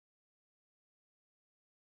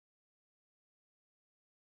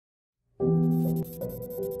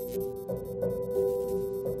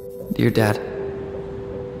Dear Dad,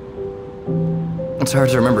 it's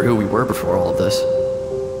hard to remember who we were before all of this.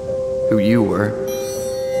 Who you were.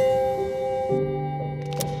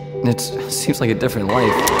 And it seems like a different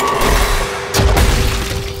life.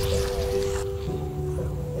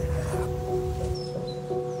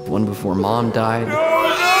 One before Mom died. No!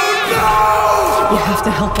 You have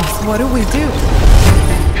to help us. What do we do?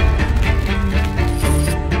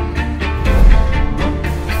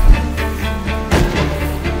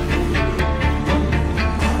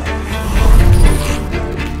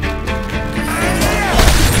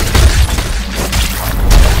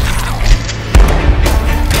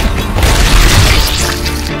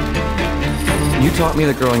 You taught me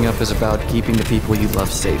that growing up is about keeping the people you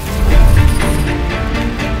love safe.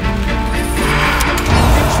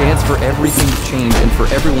 A chance for everything to change and for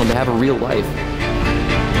everyone to have a real life.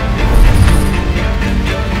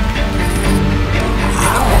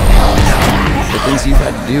 The things you've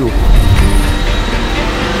had to do.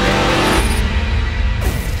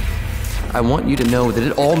 I want you to know that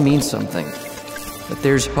it all means something. That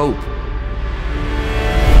there's hope.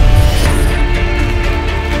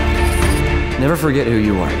 Never forget who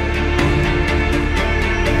you are.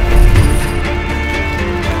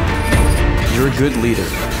 You're a good leader.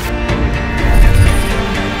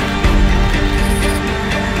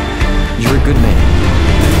 You're a good man.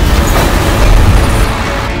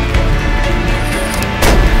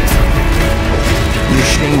 You're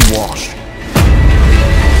shame-washed.